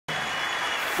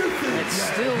it's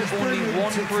still only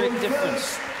one break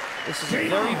difference. This is a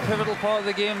very pivotal part of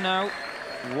the game now.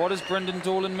 What is Brendan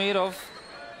Dolan made of?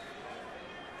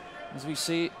 As we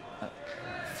see,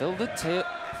 Phil the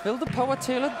Power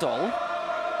Taylor doll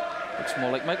looks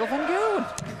more like Michael Van Gerwen.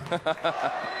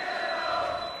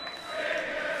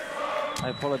 I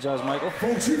apologise, Michael.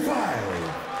 45.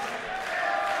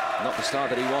 Not the start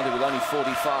that he wanted with only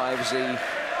 45 as he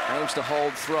aims to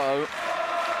hold throw.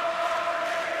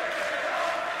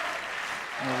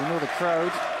 Well, we know the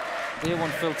crowd. They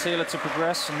want Phil Taylor to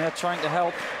progress and they're trying to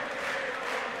help.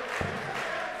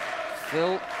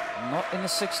 Phil not in the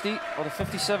 60 or the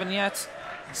 57 yet.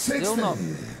 Still not.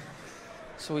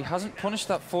 So he hasn't punished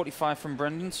that 45 from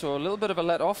Brendan, so a little bit of a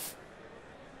let off.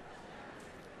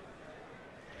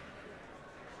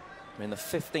 In the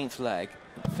 15th leg,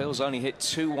 Phil's only hit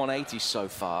 2 180s so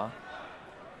far.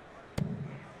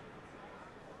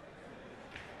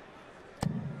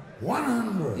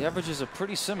 The averages are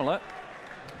pretty similar,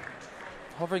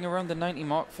 hovering around the 90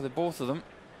 mark for the both of them.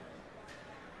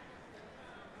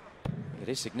 It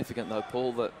is significant though,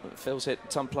 Paul, that Phil's hit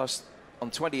ton plus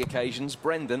on 20 occasions,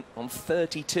 Brendan on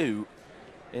 32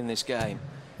 in this game.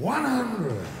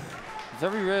 100.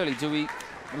 Very rarely do we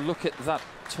look at that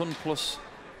ton plus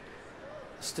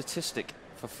statistic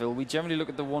for Phil. We generally look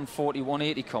at the 140,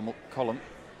 180 column.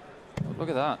 But look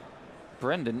at that.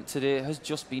 Brendan today has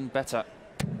just been better.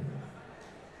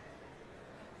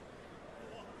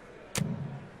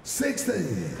 60.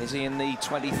 Is he in the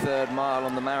 23rd mile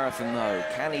on the marathon though?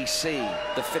 Can he see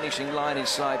the finishing line in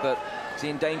sight? But is he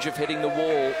in danger of hitting the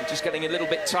wall? Just getting a little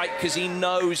bit tight because he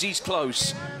knows he's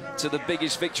close to the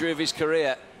biggest victory of his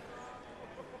career.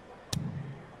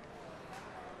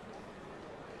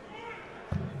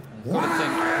 You've got to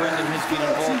think Brendan has been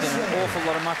involved in an awful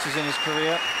lot of matches in his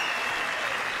career.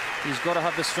 He's got to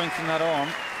have the strength in that arm.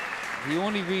 The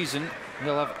only reason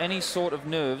he'll have any sort of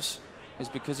nerves is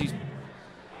because he's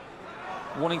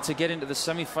wanting to get into the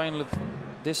semi-final of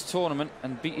this tournament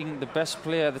and beating the best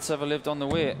player that's ever lived on the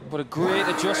way. But a great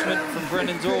adjustment from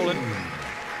Brendan Dolan.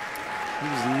 He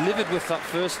was livid with that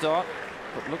first start,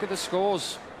 but look at the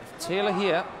scores. If Taylor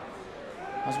here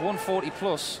has 140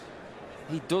 plus,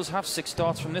 he does have 6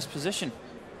 starts from this position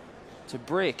to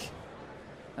break.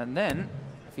 And then,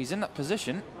 if he's in that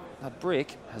position, that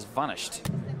break has vanished.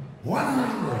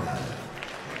 100.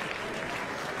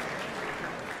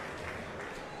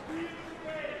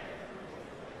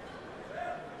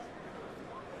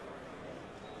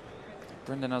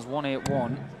 Brendan has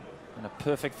 181 and a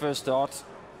perfect first start.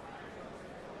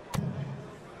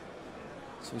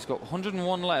 So he's got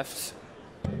 101 left.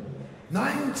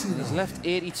 90. He's left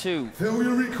 82. Phil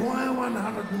will require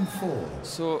 104.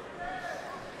 So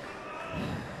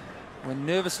we're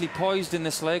nervously poised in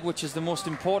this leg, which is the most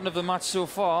important of the match so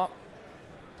far.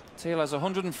 Taylor has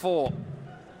 104.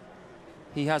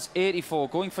 He has 84,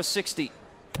 going for 60.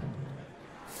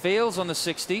 Fails on the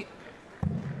 60.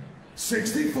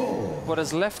 64. But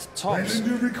has left tops.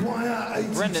 Brendan will require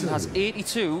 82. Brendan has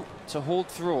 82 to hold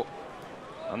through.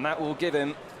 And that will give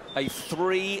him a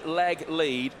 3-leg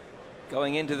lead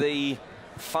going into the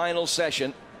final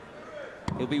session.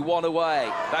 He'll be 1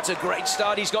 away. That's a great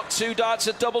start. He's got 2 darts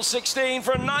at double 16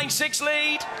 for a 9-6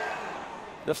 lead.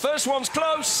 The first one's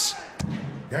close.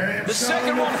 The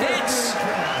second one hits.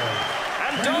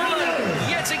 And Dolan,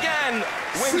 yet again,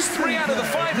 wins 3 out of the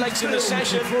 5 legs in the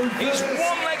session. He's 1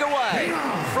 leg away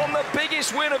from the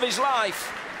biggest win of his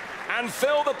life. And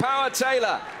Phil the Power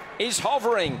Taylor is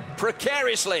hovering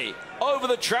precariously over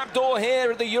the trapdoor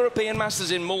here at the European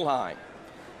Masters in Mulheim.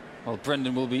 Well,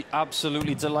 Brendan will be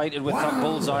absolutely delighted with that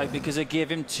bullseye because it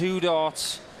gave him 2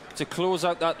 darts to close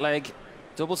out that leg.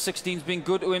 Double 16's been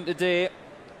good to him today.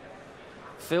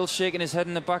 Phil shaking his head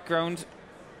in the background.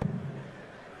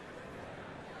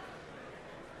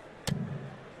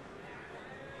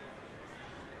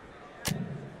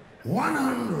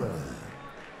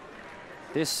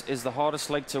 This is the hardest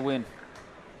leg to win.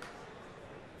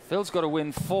 Phil's got to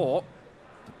win 4,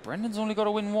 but Brendan's only got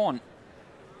to win 1.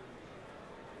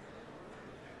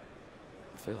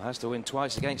 Phil has to win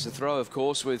twice against the throw, of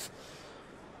course, with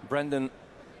Brendan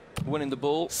winning the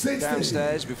ball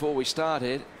downstairs before we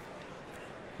started.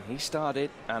 He started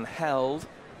and held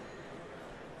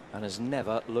and has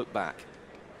never looked back.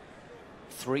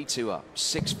 3-2 up,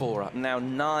 6-4 up, now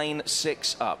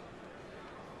 9-6 up.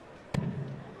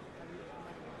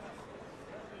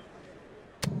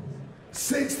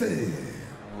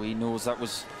 He knows that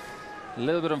was a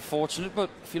little bit unfortunate, but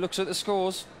if he looks at the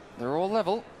scores, they're all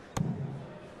level.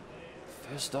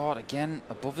 First start again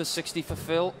above the 60 for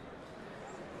Phil.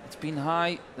 It's been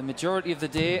high the majority of the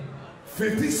day.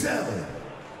 57.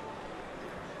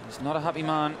 He's not a happy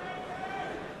man.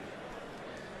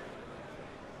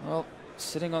 Well,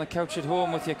 sitting on the couch at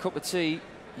home with your cup of tea,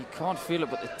 you can't feel it,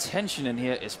 but the tension in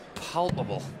here is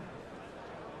palpable.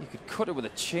 You could cut it with a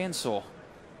chainsaw,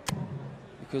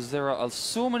 because there are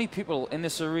so many people in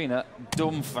this arena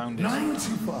dumbfounded.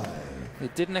 95. They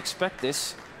didn't expect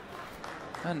this,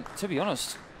 and to be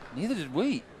honest, neither did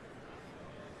we.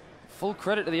 Full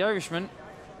credit to the Irishman.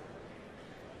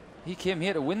 He came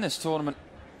here to win this tournament.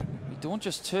 We don't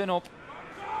just turn up,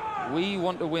 we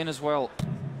want to win as well.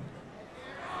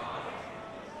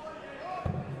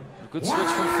 A good switch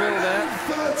from Phil there.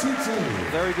 32.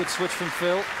 Very good switch from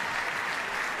Phil.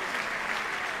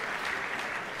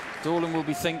 Dolan will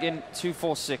be thinking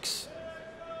 2-4-6.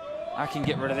 I can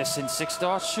get rid of this in 6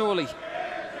 darts, surely.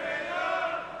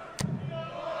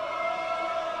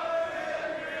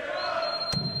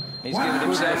 He's given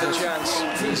himself a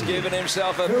chance. He's given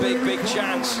himself a big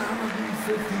chance.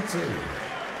 152.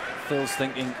 Phil's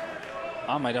thinking,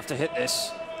 I might have to hit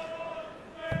this.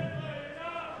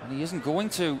 And he isn't going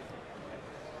to.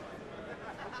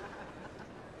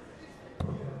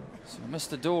 So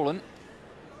Mr. Dolan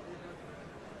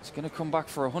is going to come back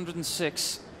for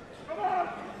 106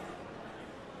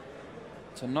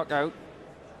 to knock out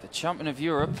the champion of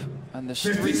Europe, and the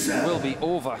streak 57. will be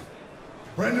over.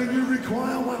 Brendan, you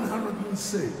require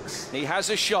 106. He has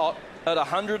a shot at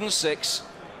 106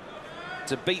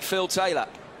 to beat Phil Taylor.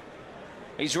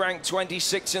 He's ranked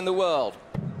 26 in the world.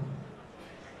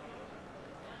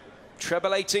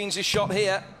 Treble 18's his shot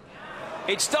here.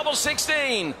 It's double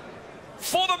 16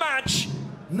 for the match.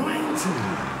 90.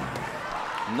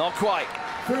 Not quite.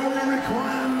 Phil, you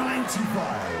require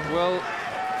 95. Well,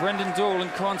 Brendan Dolan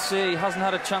can't say he hasn't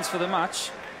had a chance for the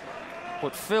match,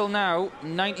 but Phil now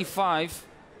 95,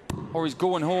 or he's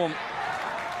going home.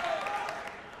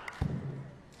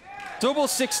 Double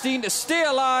 16 to stay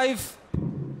alive.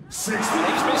 60.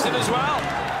 He's missed it as well.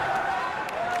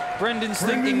 Brendan's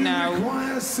Brendan, thinking you now,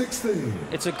 require 16.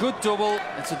 it's a good double,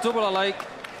 it's a double I like.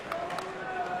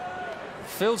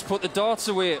 Phil's put the darts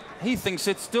away. He thinks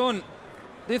it's done.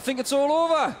 They think it's all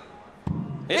over.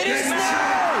 It is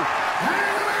now!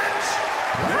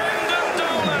 Brendan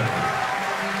Dolan,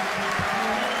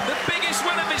 the biggest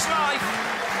win of his life,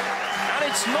 and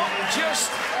it's not just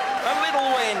a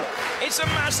little win, it's a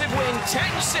massive win.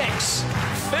 10-6.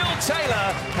 Phil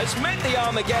Taylor has met the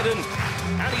Armageddon,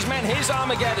 and he's met his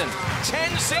Armageddon.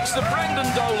 10-6 to Brendan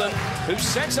Dolan, who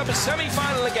sets up a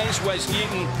semi-final against Wes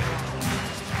Newton.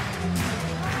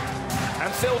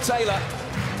 And Phil Taylor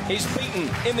is beaten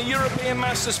in the European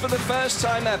Masters for the first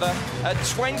time ever. A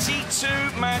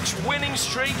 22-match winning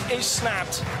streak is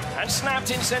snapped, and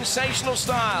snapped in sensational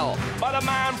style by the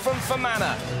man from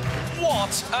Fermanagh.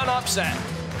 What an upset.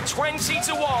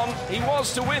 20-1 he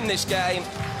was to win this game,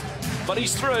 but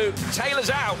he's through. Taylor's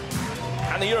out,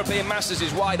 and the European Masters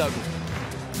is wide open.